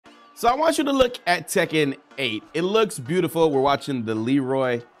So I want you to look at Tekken 8. It looks beautiful. We're watching the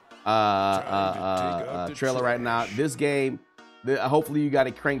Leroy trailer right now. This game, hopefully you got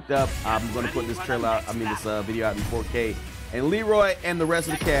it cranked up. I'm going to put this trailer out, this video out in 4K. And Leroy and the rest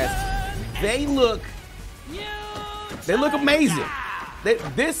of the cast, they look amazing.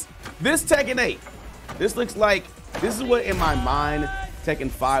 This Tekken 8, this looks like, this is what in my mind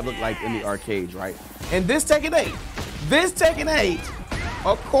Tekken 5 looked like in the arcades, right? And this Tekken 8,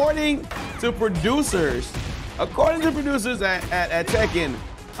 according to producers at Tekken,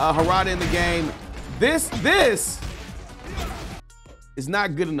 Harada in the game, this is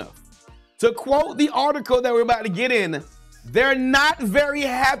not good enough. To quote the article that we're about to get in, they're not very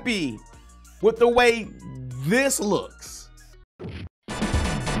happy with the way this looks.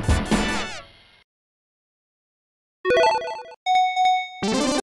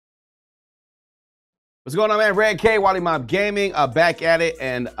 What's going on, man? Red K, Wally Mob Gaming, back at it,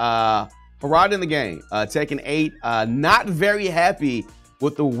 and Harada in the game, Tekken 8, not very happy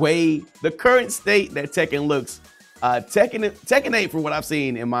with the way, the current state that Tekken looks. Tekken 8, from what I've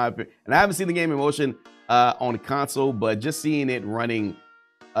seen, in my opinion, and I haven't seen the game in motion on console, but just seeing it running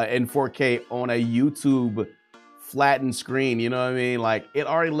in 4K on a YouTube flattened screen, you know what I mean? Like, it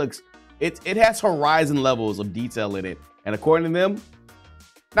already looks, it has horizon levels of detail in it, and according to them,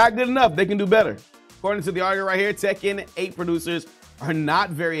 not good enough. They can do better. According to the article right here, Tekken 8 producers are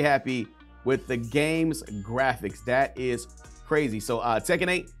not very happy with the game's graphics. That is crazy. So Tekken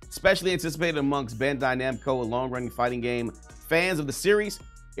 8, especially anticipated amongst Bandai Namco, a long-running fighting game fans of the series.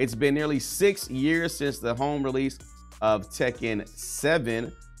 It's been nearly 6 years since the home release of Tekken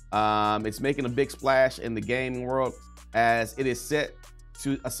 7. It's making a big splash in the gaming world as it is set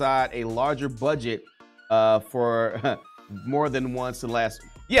to aside a larger budget for more than once to last.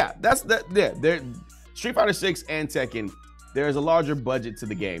 Yeah, that's that. Yeah, Street Fighter 6 and Tekken, there's a larger budget to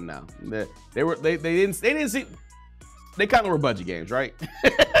the game now. They didn't see. They kind of were budget games, right?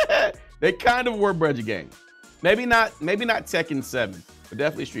 They kind of were budget games. Maybe not Tekken 7, but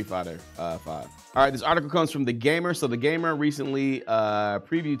definitely Street Fighter 5. All right, this article comes from The Gamer. So The Gamer recently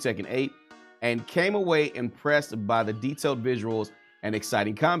previewed Tekken 8 and came away impressed by the detailed visuals and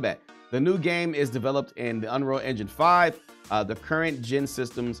exciting combat. The new game is developed in the Unreal Engine 5, the current gen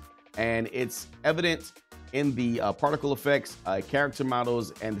systems, and it's evident in the particle effects, character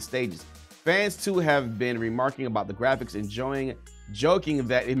models, and the stages. Fans too have been remarking about the graphics, joking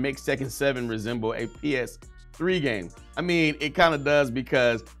that it makes Tekken 7 resemble a PS3 game. I mean, it kind of does,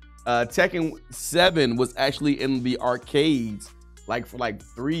 because Tekken 7 was actually in the arcades for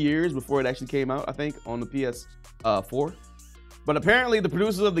 3 years before it actually came out, I think, on the PS4. But apparently the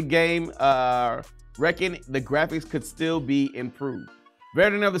producers of the game reckon the graphics could still be improved.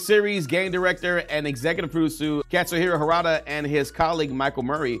 Veteran of the series, game director, and executive producer Katsuhiro Harada and his colleague Michael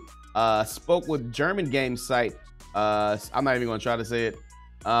Murray spoke with German game site, I'm not even going to try to say it,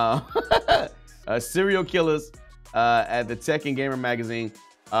 Serial Killers at the Tekken Gamer magazine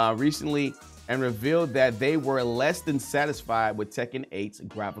recently, and revealed that they were less than satisfied with Tekken 8's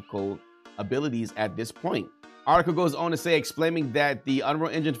graphical abilities at this point. Article goes on to say, explaining that the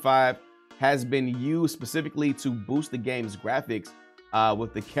Unreal Engine 5 has been used specifically to boost the game's graphics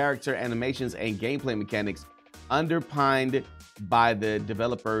with the character animations and gameplay mechanics underpinned by the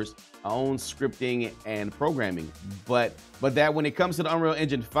developer's own scripting and programming. But that when it comes to the Unreal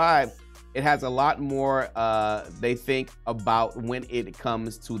Engine 5, it has a lot more they think about when it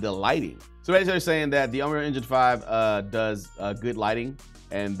comes to the lighting. So basically they're saying that the Unreal Engine 5 does good lighting,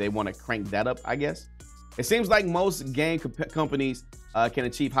 and they want to crank that up, I guess. It seems like most game companies can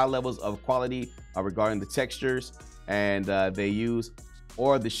achieve high levels of quality regarding the textures and they use,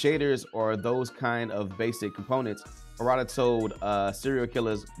 or the shaders, or those kind of basic components. Harada told Serial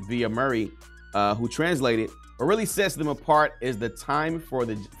Killers via Murray, who translated, what really sets them apart is the time for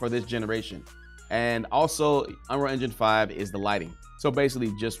this generation, and also Unreal Engine 5 is the lighting. So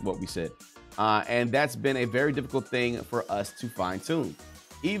basically just what we said, and that's been a very difficult thing for us to fine tune.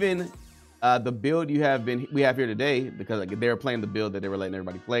 Even the build we have here today, because they were playing the build that they were letting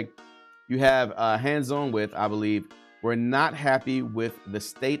everybody play, you have hands-on with, I believe, we're not happy with the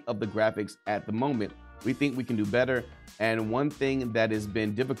state of the graphics at the moment. We think we can do better, and one thing that has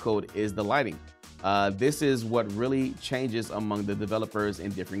been difficult is the lighting. This is what really changes among the developers in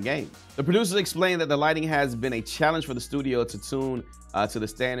different games. The producers explained that the lighting has been a challenge for the studio to tune to the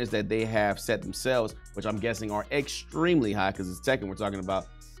standards that they have set themselves, which I'm guessing are extremely high, because it's Tekken we're talking about.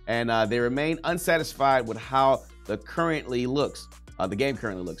 And they remain unsatisfied with how the game currently looks. The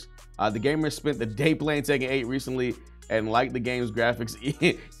gamers spent the day playing Tekken 8 recently and liked the game's graphics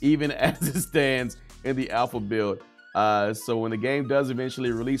even as it stands in the alpha build. So when the game does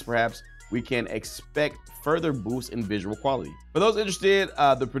eventually release, perhaps we can expect further boosts in visual quality. For those interested,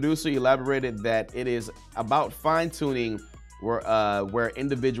 the producer elaborated that it is about fine-tuning where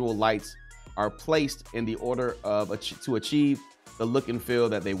individual lights are placed in the order of to achieve the look and feel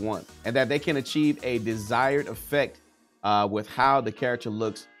that they want, and that they can achieve a desired effect with how the character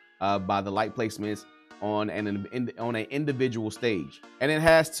looks by the light placements on an individual stage. And it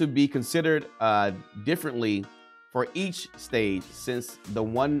has to be considered differently for each stage, since the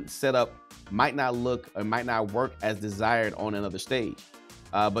one setup might not look or might not work as desired on another stage.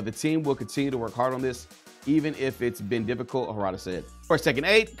 But the team will continue to work hard on this, even if it's been difficult, Harada said. Of course, Tekken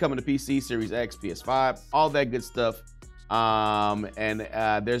 8 coming to PC, Series X, PS5, all that good stuff.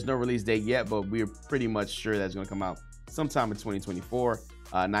 There's no release date yet, but we're pretty much sure that's going to come out sometime in 2024,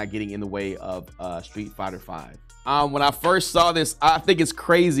 not getting in the way of Street Fighter V. When I first saw this, I think it's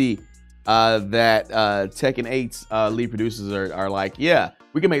crazy that Tekken 8's lead producers are like, yeah,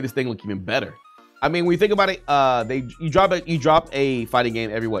 we can make this thing look even better. I mean, when you think about it, you drop a fighting game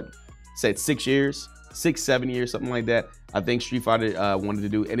every what? Said 6 years, 7 years, something like that. I think Street Fighter wanted to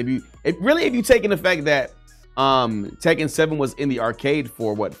do. And if you take in the fact that Tekken 7 was in the arcade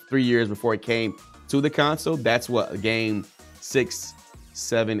for what, 3 years before it came to the console, that's what, a game 6,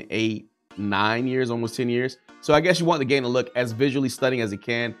 7, 8, 9 years, almost 10 years. So I guess you want the game to look as visually stunning as it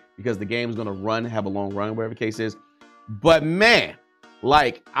can, because the game is going to have a long run, whatever the case is. But man,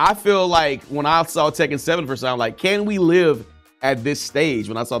 like, I feel like when I saw Tekken 7 first time, like, can we live at this stage?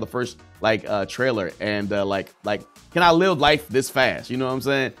 When I saw the first trailer, and can I live life this fast? You know what I'm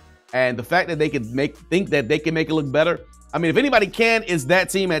saying? And the fact that they could think that they can make it look better. I mean, if anybody can, it's that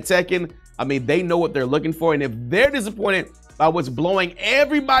team at Tekken. I mean, they know what they're looking for, and if they're disappointed by what's blowing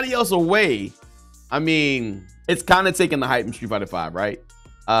everybody else away, I mean, it's kind of taking the hype in Street Fighter V, right?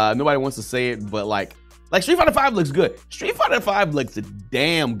 Nobody wants to say it, but like Street Fighter V looks good. Street Fighter V looks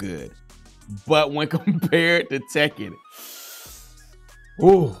damn good. But when compared to Tekken,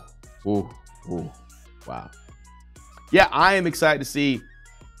 wow. Yeah, I am excited to see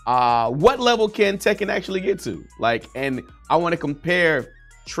what level can Tekken actually get to. And I want to compare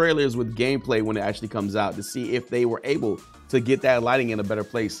trailers with gameplay when it actually comes out to see if they were able to get that lighting in a better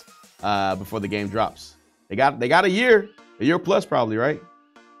place before the game drops. They got a year plus probably, right?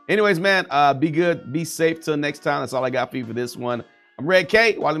 Anyways, man, be good, be safe till next time. That's all I got for you for this one. I'm Red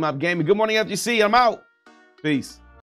K, Wally Mob Gaming. Good morning, FGC. I'm out. Peace.